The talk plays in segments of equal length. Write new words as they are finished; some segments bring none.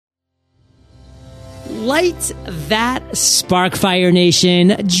Light that spark, Fire Nation.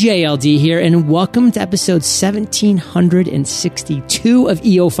 JLD here, and welcome to episode 1762 of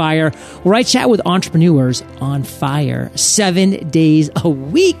EO Fire, where I chat with entrepreneurs on fire 7 days a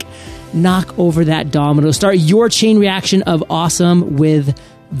week. Knock over that domino. Start your chain reaction of awesome with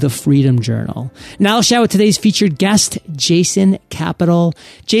the Freedom Journal. Now I'll chat with today's featured guest, Jason Capital.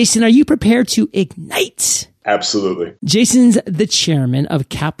 Jason, are you prepared to ignite? Absolutely. Jason's the chairman of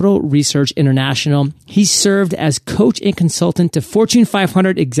Capital Research International. He's served as coach and consultant to Fortune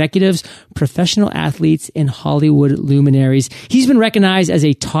 500 executives, professional athletes, and Hollywood luminaries. He's been recognized as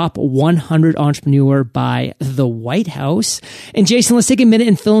a top 100 entrepreneur by the White House. And Jason, let's take a minute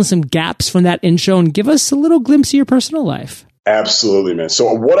and fill in some gaps from that intro and give us a little glimpse of your personal life. Absolutely, man.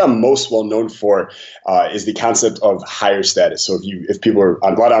 So what I'm most well known for is the concept of higher status. So if people are,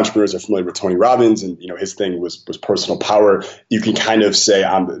 a lot of entrepreneurs are familiar with Tony Robbins, and his thing was personal power. You can kind of say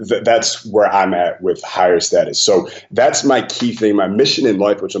that's where I'm at with higher status. So that's my key thing. My mission in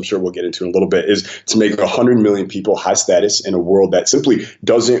life, which I'm sure we'll get into in a little bit, is to make 100 million people high status in a world that simply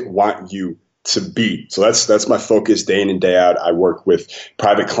doesn't want you to be. So that's my focus day in and day out. I work with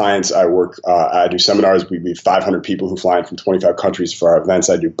private clients. I do seminars. We have 500 people who fly in from 25 countries for our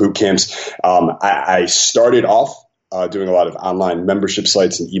events. I do boot camps. I started off doing a lot of online membership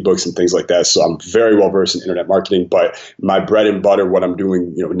sites and ebooks and things like that. So I'm very well versed in internet marketing, but my bread and butter, what I'm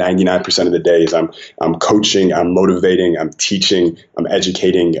doing, 99% of the day is I'm coaching, I'm motivating, I'm teaching, I'm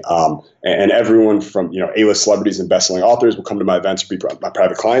educating, and everyone from, A-list celebrities and best-selling authors will come to my events or be my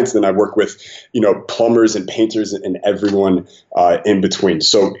private clients. Then I work with, plumbers and painters and everyone in between.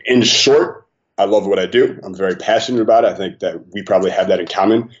 So in short, I love what I do. I'm very passionate about it. I think that we probably have that in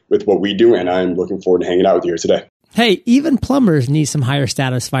common with what we do, and I'm looking forward to hanging out with you here today. Hey, even plumbers need some higher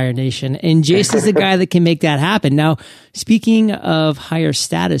status, Fire Nation, and Jason's the guy that can make that happen. Now, speaking of higher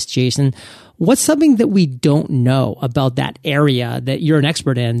status, Jason, what's something that we don't know about that area that you're an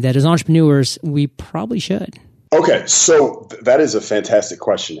expert in that as entrepreneurs, we probably should? Okay, so that is a fantastic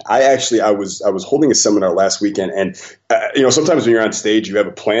question. I was holding a seminar last weekend, and sometimes when you're on stage, you have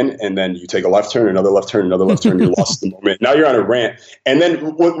a plan, and then you take a left turn, another left turn, another left turn. You're lost in the moment. Now you're on a rant, and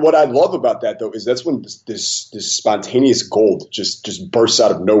then what I love about that though is that's when this spontaneous gold just bursts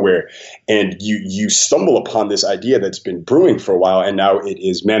out of nowhere, and you stumble upon this idea that's been brewing for a while, and now it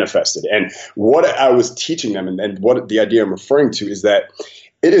is manifested. And what I was teaching them, and what the idea I'm referring to is that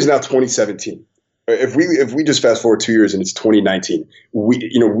it is now 2017. If we just fast forward 2 years and it's 2019,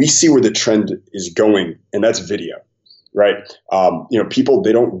 we see where the trend is going, and that's video, right? People,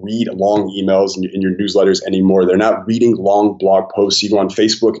 they don't read long emails in your newsletters anymore. They're not reading long blog posts. You go on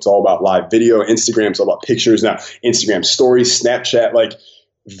Facebook, it's all about live video. Instagram, it's all about pictures. Now, Instagram stories, Snapchat, like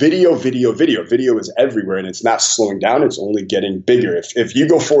video is everywhere, and it's not slowing down. It's only getting bigger. If you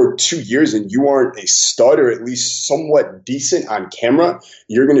go forward 2 years and you aren't a stud or at least somewhat decent on camera,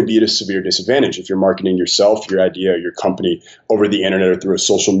 you're going to be at a severe disadvantage if you're marketing yourself, your idea, your company over the internet or through a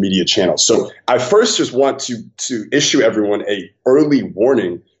social media channel. So I first just want to issue everyone a early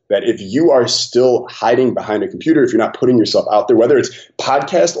warning that if you are still hiding behind a computer, if you're not putting yourself out there, whether it's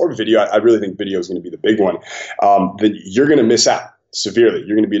podcast or video, I really think video is going to be the big one, then you're going to miss out severely.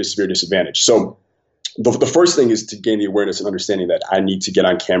 You're going to be at a severe disadvantage. So the first thing is to gain the awareness and understanding that I need to get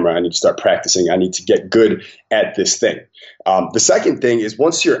on camera. I need to start practicing. I need to get good at this thing. The second thing is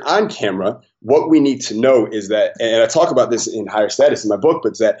once you're on camera, what we need to know is that, and I talk about this in Higher Status in my book, but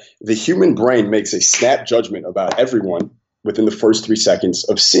it's that the human brain makes a snap judgment about everyone within the first 3 seconds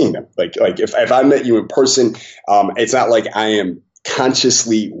of seeing them. Like if I met you in person, it's not like I am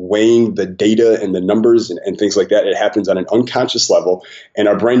consciously weighing the data and the numbers and things like that. It happens on an unconscious level. And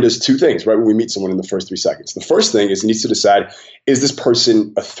our brain does two things right when we meet someone in the first 3 seconds. The first thing is it needs to decide, is this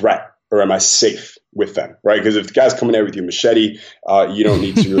person a threat or am I safe with them, right? Because if the guy's coming out with your machete, you don't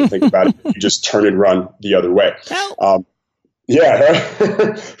need to really think about it. You just turn and run the other way. Yeah.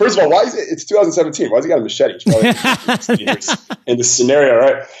 Right? First of all, why is it's 2017. Why has he got a machete? It's probably in this scenario,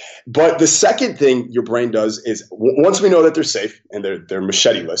 right? But the second thing your brain does is once we know that they're safe and they're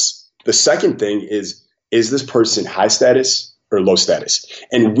machete-less, the second thing is this person high status or low status?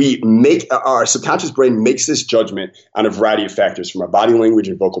 And our subconscious brain makes this judgment on a variety of factors, from our body language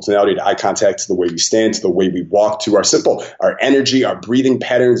and vocal tonality to eye contact to the way we stand to the way we walk to our energy, our breathing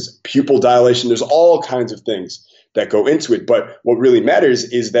patterns, pupil dilation. There's all kinds of things that go into it. But what really matters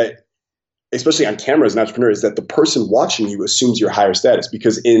is that, especially on camera as an entrepreneur, is that the person watching you assumes you're higher status,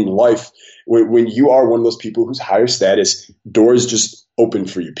 because in life, when you are one of those people who's higher status, doors just open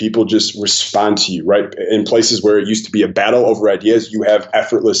for you. People just respond to you, right? In places where it used to be a battle over ideas, you have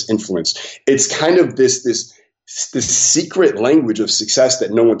effortless influence. It's kind of this the secret language of success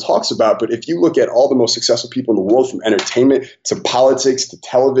that no one talks about. But if you look at all the most successful people in the world, from entertainment to politics to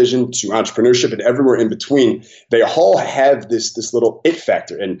television to entrepreneurship and everywhere in between, they all have this little it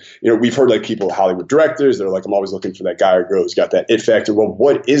factor. And, we've heard like people, Hollywood directors, they're like, I'm always looking for that guy or girl who's got that it factor. Well,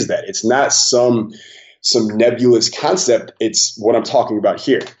 what is that? It's not some nebulous concept. It's what I'm talking about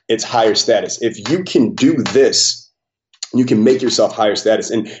here. It's higher status. If you can do this, you can make yourself higher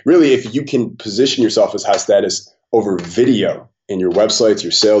status. And really, if you can position yourself as high status over video in your websites,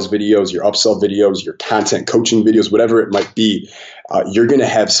 your sales videos, your upsell videos, your content coaching videos, whatever it might be, you're going to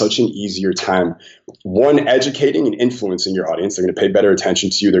have such an easier time, one, educating and influencing your audience. They're going to pay better attention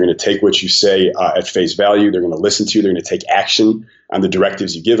to you. They're going to take what you say at face value. They're going to listen to you. They're going to take action on the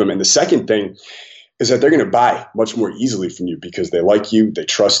directives you give them. And the second thing is that they're going to buy much more easily from you because they like you, they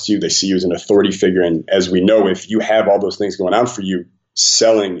trust you, they see you as an authority figure. And as we know, if you have all those things going on for you,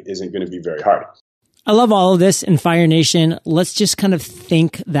 selling isn't going to be very hard. I love all of this. In Fire Nation, let's just kind of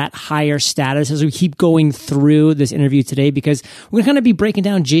think that higher status as we keep going through this interview today, because we're going to kind of be breaking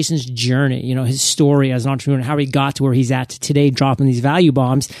down Jason's journey, his story as an entrepreneur and how he got to where he's at today, dropping these value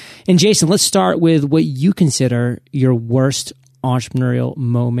bombs. And Jason, let's start with what you consider your worst entrepreneurial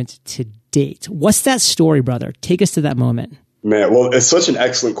moment to date. What's that story, brother? Take us to that moment. Man, well, it's such an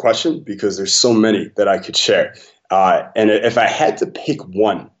excellent question because there's so many that I could share. And if I had to pick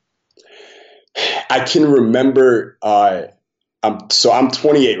one, I can remember, I'm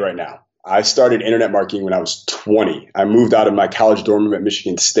 28 right now. I started internet marketing when I was 20. I moved out of my college dorm room at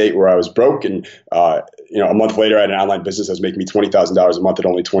Michigan State where I was broke. And, a month later, I had an online business that was making me $20,000 a month at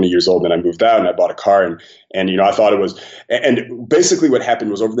only 20 years old. And I moved out and I bought a car. And I thought it was, and basically what happened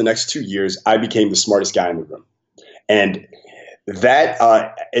was over the next 2 years, I became the smartest guy in the room. And that,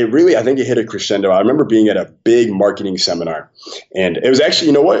 I think it hit a crescendo. I remember being at a big marketing seminar, and it was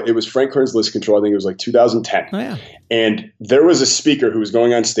actually, it was Frank Kern's List Control. I think it was like 2010. Oh, yeah. And there was a speaker who was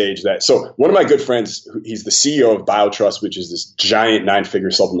going on stage so one of my good friends, he's the CEO of BioTrust, which is this giant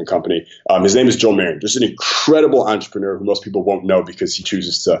 9-figure supplement company. His name is Joel Marion, just an incredible entrepreneur who most people won't know because he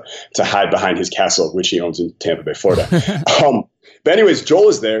chooses to hide behind his castle, which he owns in Tampa Bay, Florida. But anyways, Joel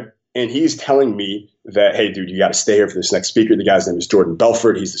is there. And he's telling me that, hey, dude, you got to stay here for this next speaker. The guy's name is Jordan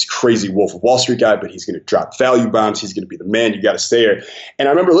Belfort. He's this crazy Wolf of Wall Street guy, but he's going to drop value bombs. He's going to be the man. You got to stay here. And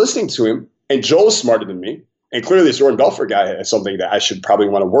I remember listening to him, and Joel's smarter than me. And clearly this Jordan Belfort guy has something that I should probably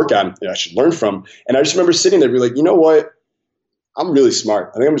want to work on and I should learn from. And I just remember sitting there and be like, you know what? I'm really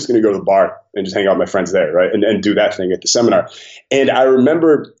smart. I think I'm just going to go to the bar and just hang out with my friends there, right? And do that thing at the seminar. And I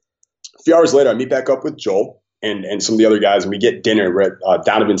remember a few hours later, I meet back up with Joel and some of the other guys, and we get dinner. We're at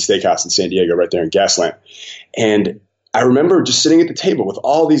Donovan's Steakhouse in San Diego, right there in Gaslamp. And I remember just sitting at the table with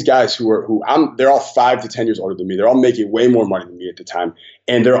all these guys they're all 5 to 10 years older than me. They're all making way more money than me at the time.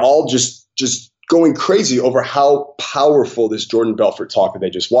 And they're all just going crazy over how powerful this Jordan Belfort talk that they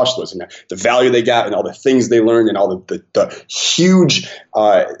just watched was, and the value they got and all the things they learned and all the huge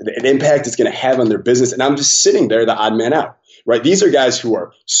impact it's going to have on their business. And I'm just sitting there, the odd man out. Right? These are guys who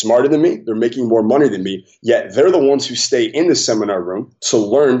are smarter than me. They're making more money than me, yet they're the ones who stay in the seminar room to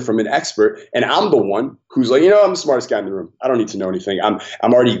learn from an expert. And I'm the one who's like, I'm the smartest guy in the room. I don't need to know anything. I'm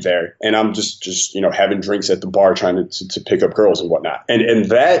already there. And I'm just having drinks at the bar trying to pick up girls and whatnot. And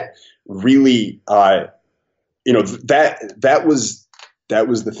that really, that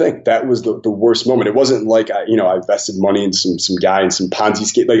was the thing. That was the worst moment. It wasn't like, I invested money in some guy in some Ponzi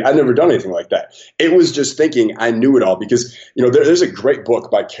scheme. Like, I'd never done anything like that. It was just thinking I knew it all because, there's a great book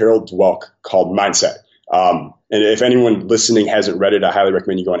by Carol Dweck called Mindset. And if anyone listening hasn't read it, I highly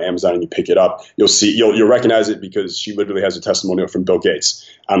recommend you go on Amazon and you pick it up. You'll recognize it because she literally has a testimonial from Bill Gates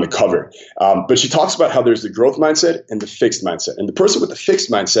on the cover. But she talks about how there's the growth mindset and the fixed mindset. And the person with the fixed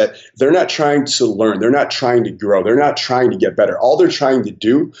mindset, they're not trying to learn. They're not trying to grow. They're not trying to get better. All they're trying to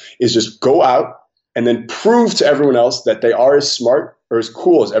do is just go out and then prove to everyone else that they are as smart or as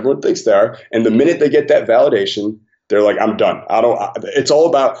cool as everyone thinks they are. And the minute they get that validation, they're like, I'm done. It's all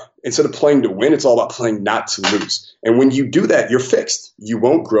about, instead of playing to win, it's all about playing not to lose. And when you do that, you're fixed. You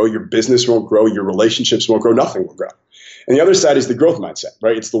won't grow. Your business won't grow. Your relationships won't grow. Nothing will grow. And the other side is the growth mindset,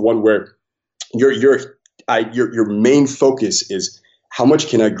 right? It's the one where your main focus is, how much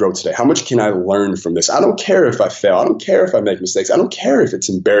can I grow today? How much can I learn from this? I don't care if I fail. I don't care if I make mistakes. I don't care if it's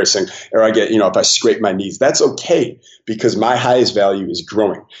embarrassing or I get, if I scrape my knees. That's okay because my highest value is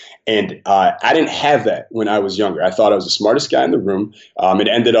growing. And I didn't have that when I was younger. I thought I was the smartest guy in the room. It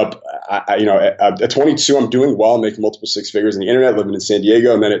ended up, at 22, I'm doing well, making multiple 6 figures in the internet, living in San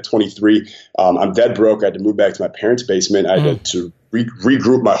Diego. And then at 23, I'm dead broke. I had to move back to my parents' basement. I had to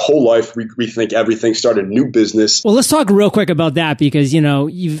regroup my whole life, rethink everything, start a new business. Well, let's talk real quick about that because,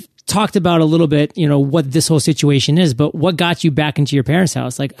 you've talked about a little bit, what this whole situation is, but what got you back into your parents'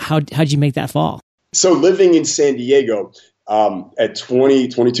 house? Like, how'd you make that fall? So living in San Diego at 20,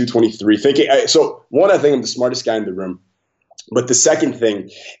 22, 23, thinking, so one, I think I'm the smartest guy in the room. But the second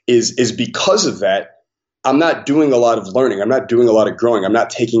thing is because of that, I'm not doing a lot of learning. I'm not doing a lot of growing. I'm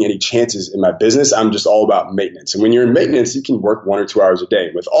not taking any chances in my business. I'm just all about maintenance. And when you're in maintenance, you can work 1 or 2 hours a day.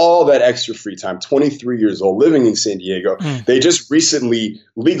 With all that extra free time, 23 years old, living in San Diego, they just recently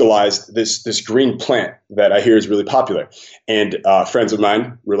legalized this green plant that I hear is really popular. And friends of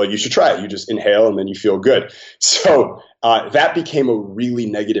mine were like, you should try it. You just inhale and then you feel good. So that became a really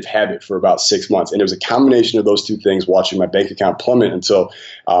negative habit for about 6 months. And it was a combination of those two things, watching my bank account plummet until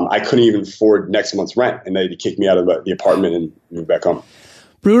I couldn't even afford next month's rent. And they had to kick me out of the apartment and move back home.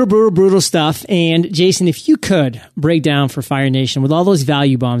 Brutal stuff. And Jason, if you could break down for Fire Nation with all those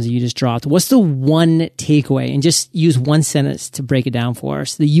value bombs that you just dropped, what's the one takeaway? And just use one sentence to break it down for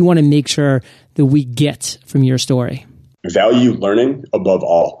us that you want to make sure that we get from your story. Value learning above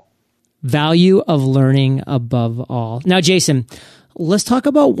all. Value of learning above all. Now, Jason, let's talk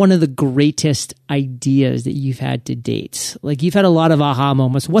about one of the greatest ideas that you've had to date. Like, you've had a lot of aha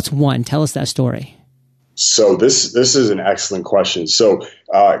moments. What's one? Tell us that story. So this is an excellent question. So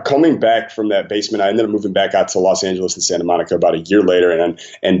coming back from that basement, I ended up moving back out to Los Angeles and Santa Monica about a year later.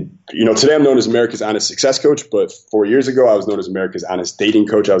 And today I'm known as America's Honest Success Coach, but 4 years ago I was known as America's Honest Dating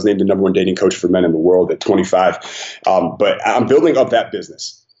Coach. I was named the #1 dating coach for men in the world at 25. But I'm building up that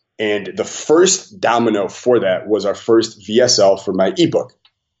business. And the first domino for that was our first VSL for my ebook.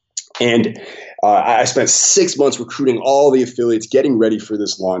 And I spent 6 months recruiting all the affiliates, getting ready for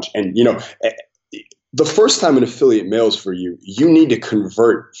this launch. And, the first time an affiliate mails for you, you need to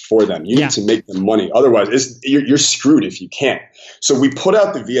convert for them. You need to make them money. Otherwise, you're screwed if you can't. So we put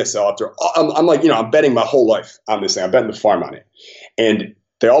out the VSL after, I'm like, I'm betting my whole life on this thing. I'm betting the farm on it. And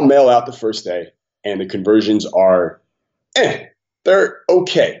they all mail out the first day, and the conversions are, they're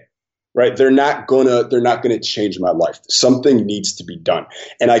okay. Right? They're not gonna change my life. Something needs to be done.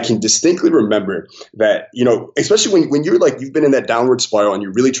 And I can distinctly remember that, especially when you're like, you've been in that downward spiral and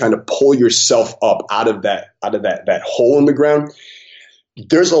you're really trying to pull yourself up out of that hole in the ground.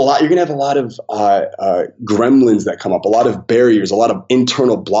 There's you're going to have a lot of gremlins that come up, a lot of barriers, a lot of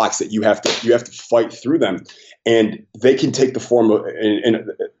internal blocks that you have to fight through them. And they can take the form of, in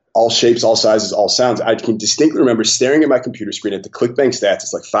all shapes, all sizes, all sounds. I can distinctly remember staring at my computer screen at the ClickBank stats.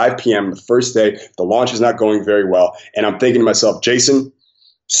 It's like 5 p.m. the first day. The launch is not going very well. And I'm thinking to myself, Jason,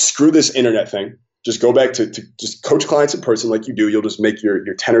 screw this internet thing. Just go back to just coach clients in person like you do. You'll just make your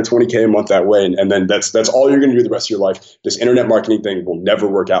 10 or 20K a month that way. And then that's all you're going to do the rest of your life. This internet marketing thing will never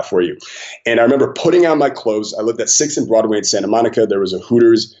work out for you. And I remember putting on my clothes. I lived at 6th and Broadway in Santa Monica. There was a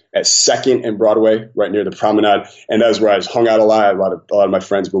Hooters at 2nd and Broadway right near the promenade. And that was where I hung out a lot. A lot of my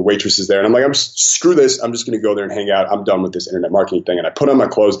friends were waitresses there. And I'm like, screw this. I'm just going to go there and hang out. I'm done with this internet marketing thing. And I put on my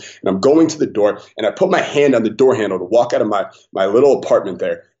clothes and I'm going to the door and I put my hand on the door handle to walk out of my little apartment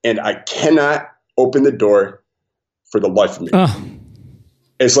there. And I cannot open the door for the life of me.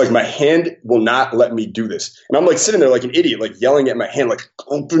 It's like my hand will not let me do this. And I'm like sitting there like an idiot, like yelling at my hand, like,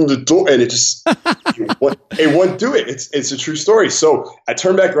 open the door. And it just, it won't do it. It's a true story. So I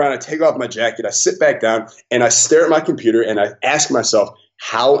turn back around, I take off my jacket, I sit back down and I stare at my computer and I ask myself,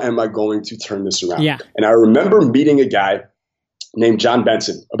 how am I going to turn this around? Yeah. And I remember meeting a guy named John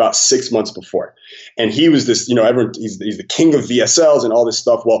Benson about 6 months before. And he was this, he's the king of VSLs and all this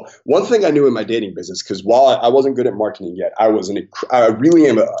stuff. Well, one thing I knew in my dating business, because while I wasn't good at marketing yet, I really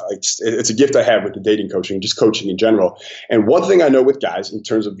am. It's a gift I have with the dating coaching, just coaching in general. And one thing I know with guys in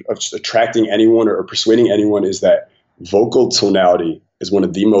terms of attracting anyone or persuading anyone is that vocal tonality is one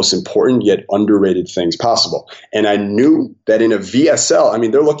of the most important yet underrated things possible. And I knew that in a VSL,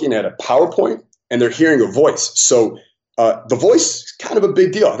 they're looking at a PowerPoint and they're hearing a voice. So the voice is kind of a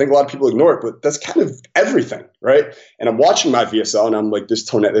big deal. I think a lot of people ignore it, but that's kind of everything, right? And I'm watching my VSL and I'm like,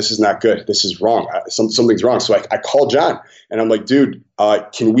 this is not good. This is wrong. Something's wrong. So I call John and I'm like, dude,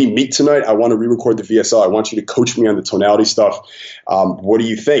 can we meet tonight? I want to re-record the VSL. I want you to coach me on the tonality stuff. What do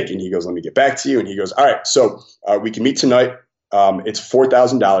you think? And he goes, let me get back to you. And he goes, all right, so we can meet tonight. It's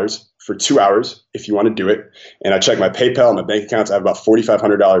 $4,000 for 2 hours if you want to do it. And I check my PayPal and my bank accounts. I have about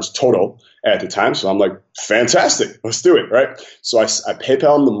 $4,500 total at the time. So I'm like, fantastic, let's do it, right? So I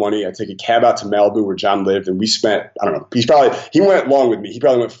PayPal him the money. I take a cab out to Malibu where John lived, and we spent, I don't know, he went long with me. He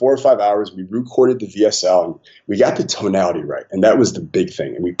probably went 4 or 5 hours. We recorded the VSL and we got the tonality right. And that was the big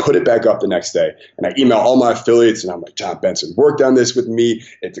thing. And we put it back up the next day. And I email all my affiliates and I'm like, John Benson worked on this with me.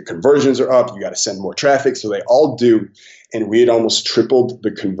 If the conversions are up, you got to send more traffic. So they all do. And we had almost tripled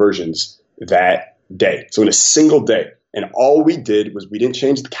the conversions that day. So in a single day, And all we did was we didn't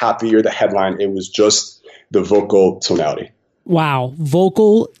change the copy or the headline. It was just the vocal tonality. Wow.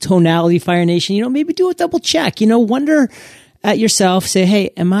 Vocal tonality, Fire Nation. Maybe do a double check. Wonder at yourself, say,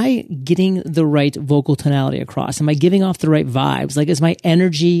 hey, am I getting the right vocal tonality across? Am I giving off the right vibes? Like, is my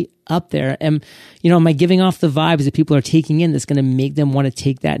energy up there? Am I giving off the vibes that people are taking in that's going to make them want to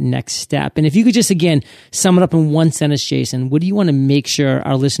take that next step? And if you could just, again, sum it up in one sentence, Jason, what do you want to make sure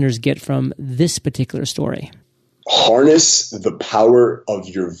our listeners get from this particular story? Harness the power of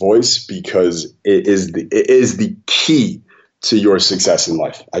your voice, because it is the key to your success in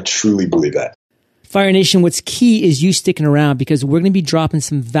life. I truly believe that. Fire Nation, what's key is you sticking around, because we're going to be dropping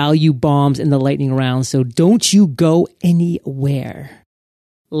some value bombs in the lightning round. So don't you go anywhere.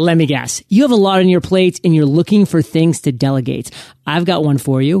 Let me guess. You have a lot on your plate and you're looking for things to delegate. I've got one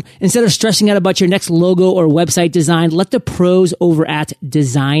for you. Instead of stressing out about your next logo or website design, let the pros over at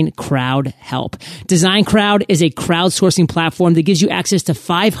Design Crowd help. Design Crowd is a crowdsourcing platform that gives you access to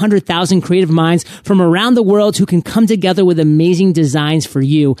 500,000 creative minds from around the world who can come together with amazing designs for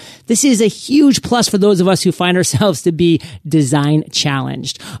you. This is a huge plus for those of us who find ourselves to be design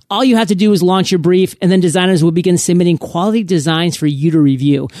challenged. All you have to do is launch your brief, and then designers will begin submitting quality designs for you to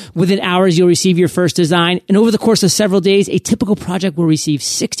review. Within hours, you'll receive your first design, and over the course of several days, a typical project will receive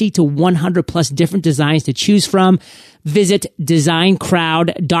 60 to 100 plus different designs to choose from. Visit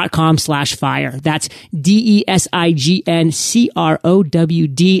designcrowd.com/fire. That's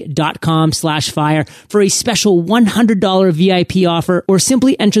DESIGNCROWD.com/fire for a special $100 VIP offer, or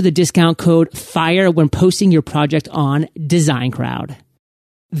simply enter the discount code FIRE when posting your project on Design Crowd.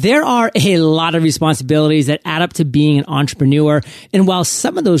 There are a lot of responsibilities that add up to being an entrepreneur. And while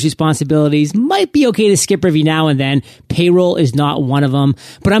some of those responsibilities might be okay to skip every now and then, payroll is not one of them.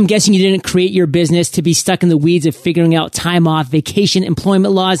 But I'm guessing you didn't create your business to be stuck in the weeds of figuring out time off, vacation,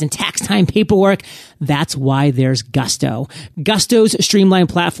 employment laws, and tax time paperwork. That's why there's Gusto. Gusto's streamlined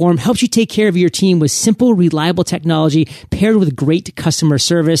platform helps you take care of your team with simple, reliable technology paired with great customer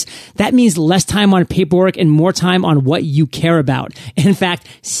service. That means less time on paperwork and more time on what you care about. In fact,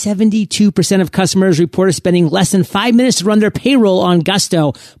 72% of customers reported spending less than 5 minutes to run their payroll on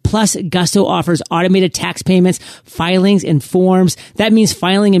Gusto. Plus, Gusto offers automated tax payments, filings, and forms. That means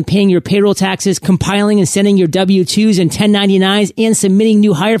filing and paying your payroll taxes, compiling and sending your W-2s and 1099s, and submitting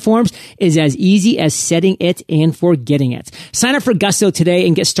new hire forms is as easy as setting it and forgetting it. Sign up for Gusto today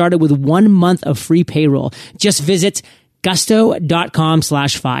and get started with 1 month of free payroll. Just visit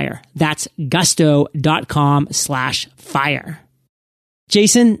gusto.com/fire. That's gusto.com/fire.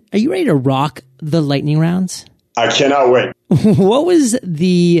 Jason, are you ready to rock the lightning rounds? I cannot wait. What was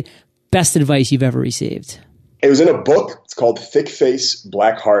the best advice you've ever received? It was in a book. It's called Thick Face,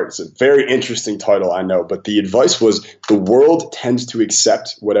 Black Heart. It's a very interesting title, I know. But the advice was, the world tends to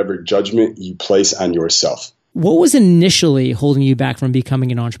accept whatever judgment you place on yourself. What was initially holding you back from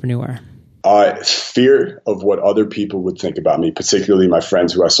becoming an entrepreneur? Fear of what other people would think about me, particularly my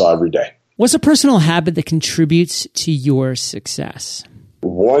friends who I saw every day. What's a personal habit that contributes to your success?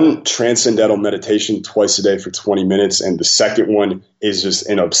 One, transcendental meditation twice a day for 20 minutes. And the second one is just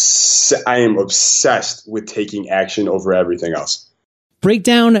I am obsessed with taking action over everything else. Break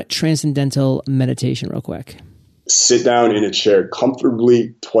down transcendental meditation real quick. Sit down in a chair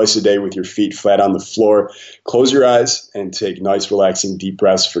comfortably twice a day with your feet flat on the floor. Close your eyes and take nice, relaxing, deep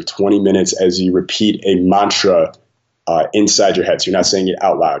breaths for 20 minutes as you repeat a mantra inside your head. So you're not saying it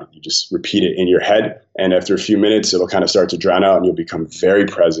out loud. You just repeat it in your head. And after a few minutes, it'll kind of start to drown out and you'll become very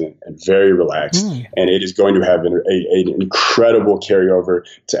present and very relaxed. And it is going to have an incredible carryover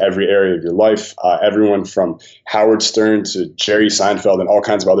to every area of your life. Everyone from Howard Stern to Jerry Seinfeld and all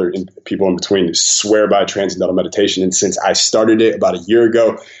kinds of other people in between swear by transcendental meditation. And since I started it about a year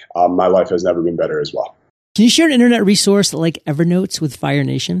ago, my life has never been better as well. Can you share an internet resource like Evernote with Fire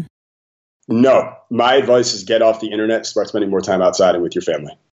Nation? No. My advice is get off the internet, start spending more time outside and with your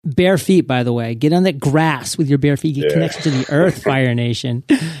family. Bare feet, by the way. Get on that grass with your bare feet. Get connected to the earth, Fire Nation.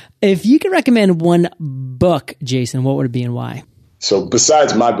 If you could recommend one book, Jason, what would it be and why? So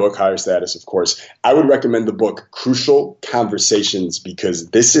besides my book, Higher Status, of course, I would recommend the book Crucial Conversations, because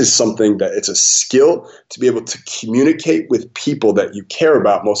this is something that it's a skill to be able to communicate with people that you care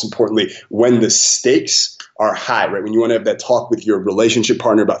about, most importantly, when the stakes are high, right? When you want to have that talk with your relationship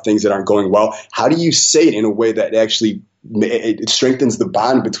partner about things that aren't going well, how do you say it in a way that actually it strengthens the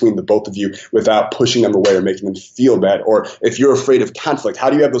bond between the both of you without pushing them away or making them feel bad? Or if you're afraid of conflict, how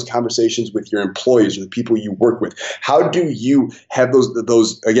do you have those conversations with your employees or the people you work with? How do you have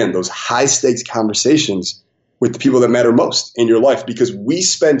those high stakes conversations with the people that matter most in your life, because we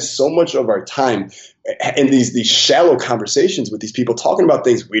spend so much of our time in these shallow conversations with these people talking about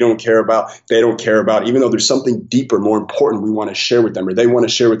things we don't care about, they don't care about, even though there's something deeper, more important we want to share with them, or they want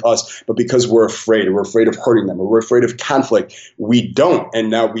to share with us, but because we're afraid, or we're afraid of hurting them, or we're afraid of conflict, we don't. And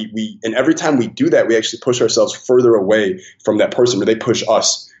now and every time we do that, we actually push ourselves further away from that person, or they push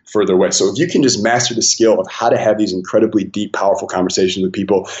us further away. So if you can just master the skill of how to have these incredibly deep, powerful conversations with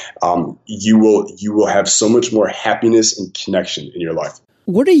people, you will have so much more happiness and connection in your life.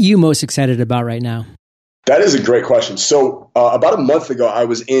 What are you most excited about right now? That is a great question. So about a month ago, I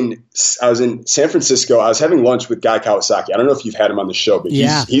was in San Francisco. I was having lunch with Guy Kawasaki. I don't know if you've had him on the show, but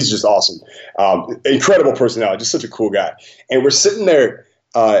he's just awesome. Incredible personality, just such a cool guy. And we're sitting there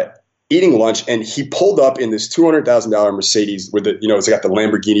eating lunch, and he pulled up in this $200,000 Mercedes with it's got the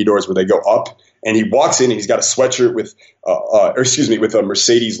Lamborghini doors where they go up. And he walks in and he's got a sweatshirt with a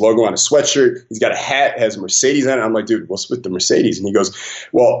Mercedes logo on a sweatshirt. He's got a hat, has Mercedes on it. I'm like, dude, what's with the Mercedes? And he goes,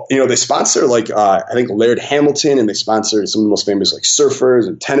 well, they sponsor I think Laird Hamilton, and they sponsor some of the most famous surfers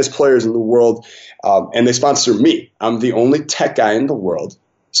and tennis players in the world. And they sponsor me. I'm the only tech guy in the world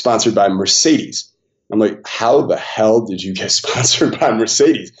sponsored by Mercedes. I'm like, how the hell did you get sponsored by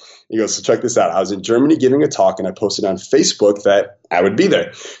Mercedes? He goes, so check this out. I was in Germany giving a talk, and I posted on Facebook that I would be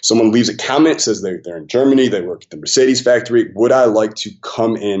there. Someone leaves a comment, says they're in Germany, they work at the Mercedes factory. Would I like to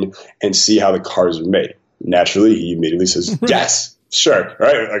come in and see how the cars are made? Naturally, he immediately says, yes, sure,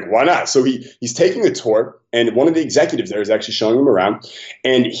 right? Why not? So he's taking a tour, and one of the executives there is actually showing him around,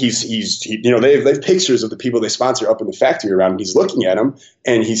 and they have pictures of the people they sponsor up in the factory around. And he's looking at them,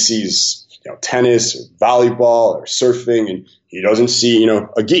 and he sees tennis or volleyball or surfing, and he doesn't see,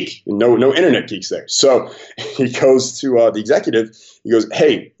 a geek, no internet geeks there. So he goes to the executive. He goes,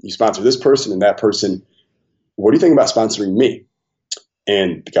 hey, you sponsor this person and that person. What do you think about sponsoring me?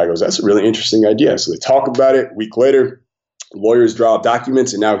 And the guy goes, that's a really interesting idea. So they talk about it. A week later, lawyers draw up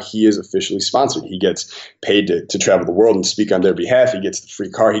documents, and now he is officially sponsored. He gets paid to travel the world and speak on their behalf. He gets the free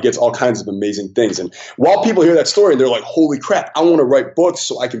car. He gets all kinds of amazing things. And while people hear that story, they're like, holy crap, I want to write books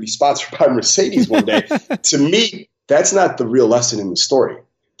so I can be sponsored by Mercedes one day. To me, that's not the real lesson in the story.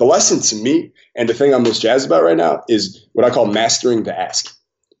 The lesson to me, and the thing I'm most jazzed about right now, is what I call mastering the ask.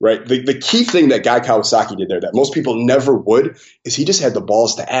 Right? The key thing that Guy Kawasaki did there that most people never would is he just had the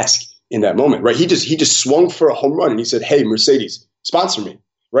balls to ask in that moment, right? He just swung for a home run, and he said, hey, Mercedes, sponsor me,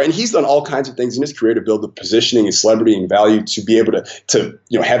 right? And he's done all kinds of things in his career to build the positioning and celebrity and value to be able to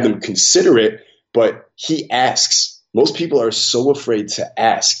have them consider it, but he asks. Most people are so afraid to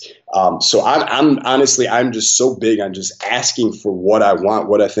ask. So I'm honestly, I'm just so big on just asking for what I want,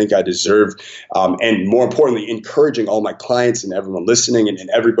 what I think I deserve, and more importantly, encouraging all my clients and everyone listening and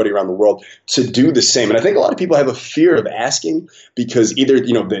everybody around the world to do the same. And I think a lot of people have a fear of asking because either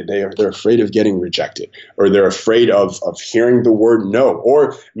they're afraid of getting rejected, or they're afraid of hearing the word no,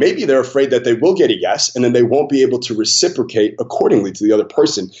 or maybe they're afraid that they will get a yes and then they won't be able to reciprocate accordingly to the other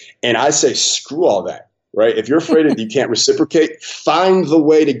person. And I say, screw all that. Right? If you're afraid that you can't reciprocate, find the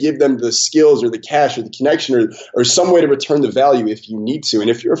way to give them the skills or the cash or the connection or some way to return the value if you need to. And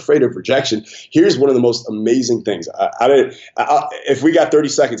if you're afraid of rejection, here's one of the most amazing things. If we got 30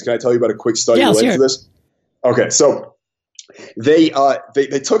 seconds, can I tell you about a quick study related to this? Okay. So they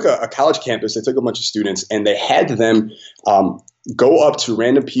took a college campus, they took a bunch of students, and they had them go up to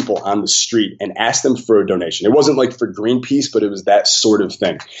random people on the street and ask them for a donation. It wasn't like for Greenpeace, but it was that sort of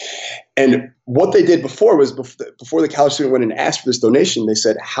thing. And what they did before was before the college student went and asked for this donation, they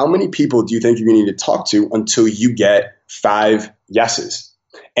said, how many people do you think you're going to need to talk to until you get 5 yeses?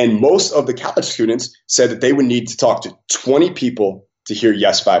 And most of the college students said that they would need to talk to 20 people to hear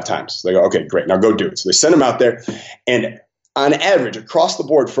yes 5 times. So they go, okay, great, now go do it. So they sent them out there, and on average, across the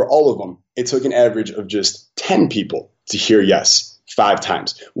board for all of them, it took an average of just 10 people to hear yes 5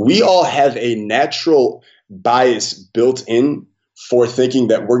 times. We all have a natural bias built in for thinking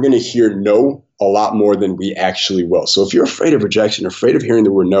that we're going to hear no a lot more than we actually will. So if you're afraid of rejection, or afraid of hearing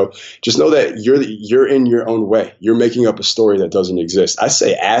the word no, just know that you're in your own way. You're making up a story that doesn't exist. I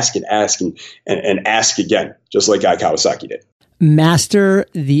say ask and ask and ask again, just like Guy Kawasaki did. Master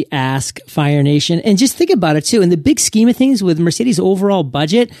the ask, Fire Nation. And just think about it too. In the big scheme of things with Mercedes' overall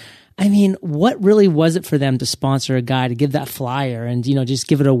budget, I mean, what really was it for them to sponsor a guy, to give that flyer and, just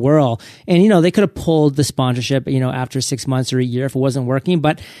give it a whirl? And, they could have pulled the sponsorship, after 6 months or a year if it wasn't working.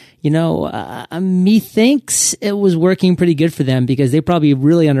 But, methinks it was working pretty good for them because they probably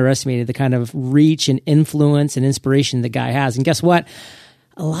really underestimated the kind of reach and influence and inspiration the guy has. And guess what?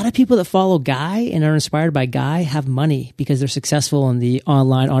 a lot of people that follow Guy and are inspired by Guy have money because they're successful in the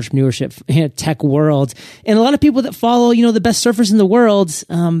online entrepreneurship tech world. And a lot of people that follow, the best surfers in the world,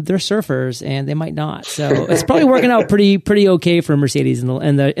 they're surfers and they might not. So it's probably working out pretty okay for Mercedes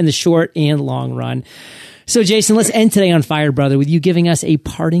in the short and long run. So Jason, let's end today on Fire, brother, with you giving us a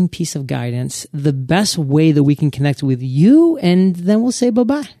parting piece of guidance, the best way that we can connect with you, and then we'll say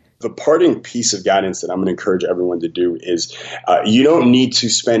bye-bye. The parting piece of guidance that I'm going to encourage everyone to do is you don't need to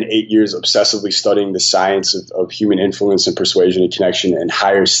spend 8 years obsessively studying the science of human influence and persuasion and connection and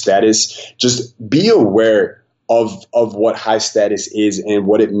higher status. Just be aware of what high status is and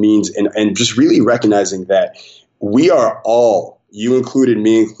what it means, and just really recognizing that we are all, you included,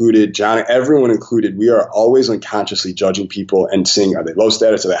 me included, John, everyone included, we are always unconsciously judging people and seeing, are they low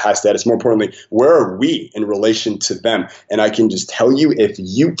status, are they high status? More importantly, where are we in relation to them? And I can just tell you, if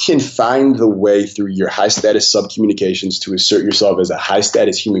you can find the way through your high status sub-communications to assert yourself as a high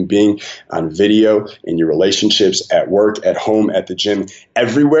status human being on video, in your relationships, at work, at home, at the gym,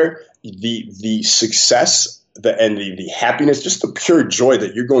 everywhere, the success and the happiness, just the pure joy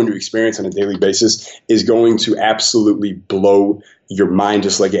that you're going to experience on a daily basis is going to absolutely blow your mind,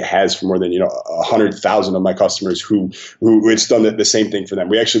 just like it has for more than 100,000 of my customers who it's done the same thing for them.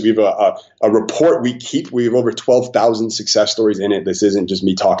 We have a report we keep. We have over 12,000 success stories in it. This isn't just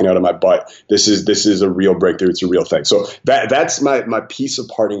me talking out of my butt. This is a real breakthrough. It's a real thing. So that's my piece of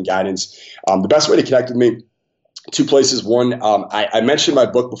parting guidance. The best way to connect with me, 2 places. One, I mentioned my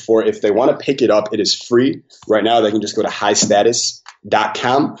book before. If they want to pick it up, it is free. Right now, they can just go to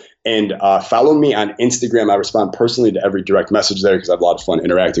highstatus.com and follow me on Instagram. I respond personally to every direct message there because I have a lot of fun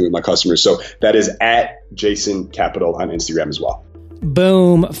interacting with my customers. So that is at Jason Capital on Instagram as well.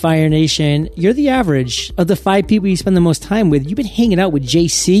 Boom, Fire Nation. You're the average of the 5 people you spend the most time with. You've been hanging out with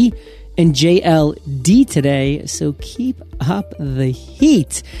JC and JLD today, so keep up the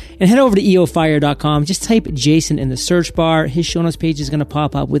heat. And head over to eofire.com. Just type Jason in the search bar. His show notes page is going to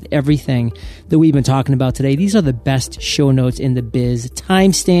pop up with everything that we've been talking about today. These are the best show notes in the biz.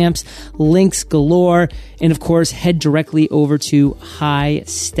 Timestamps, links galore, and of course, head directly over to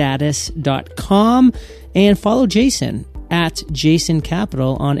highstatus.com and follow Jason at Jason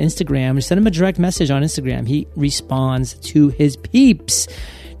Capital on Instagram. Just send him a direct message on Instagram. He responds to his peeps.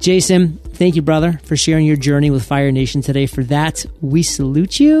 Jason, thank you, brother, for sharing your journey with Fire Nation today. For that, we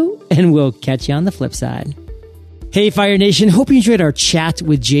salute you, and we'll catch you on the flip side. Hey, Fire Nation. Hope you enjoyed our chat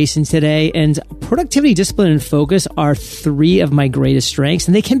with Jason today. And productivity, discipline, and focus are 3 of my greatest strengths,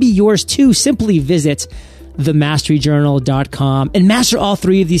 and they can be yours too. Simply visit themasteryjournal.com and master all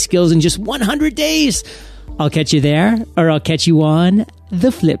 3 of these skills in just 100 days. I'll catch you there, or I'll catch you on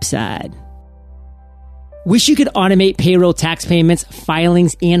the flip side. Wish you could automate payroll, tax payments,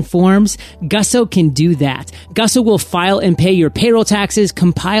 filings, and forms? Gusto can do that. Gusto will file and pay your payroll taxes,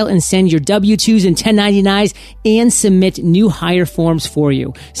 compile and send your W-2s and 1099s, and submit new hire forms for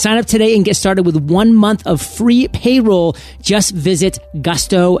you. Sign up today and get started with 1 month of free payroll. Just visit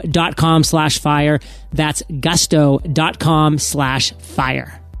gusto.com/fire. That's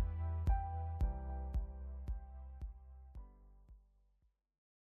gusto.com/fire.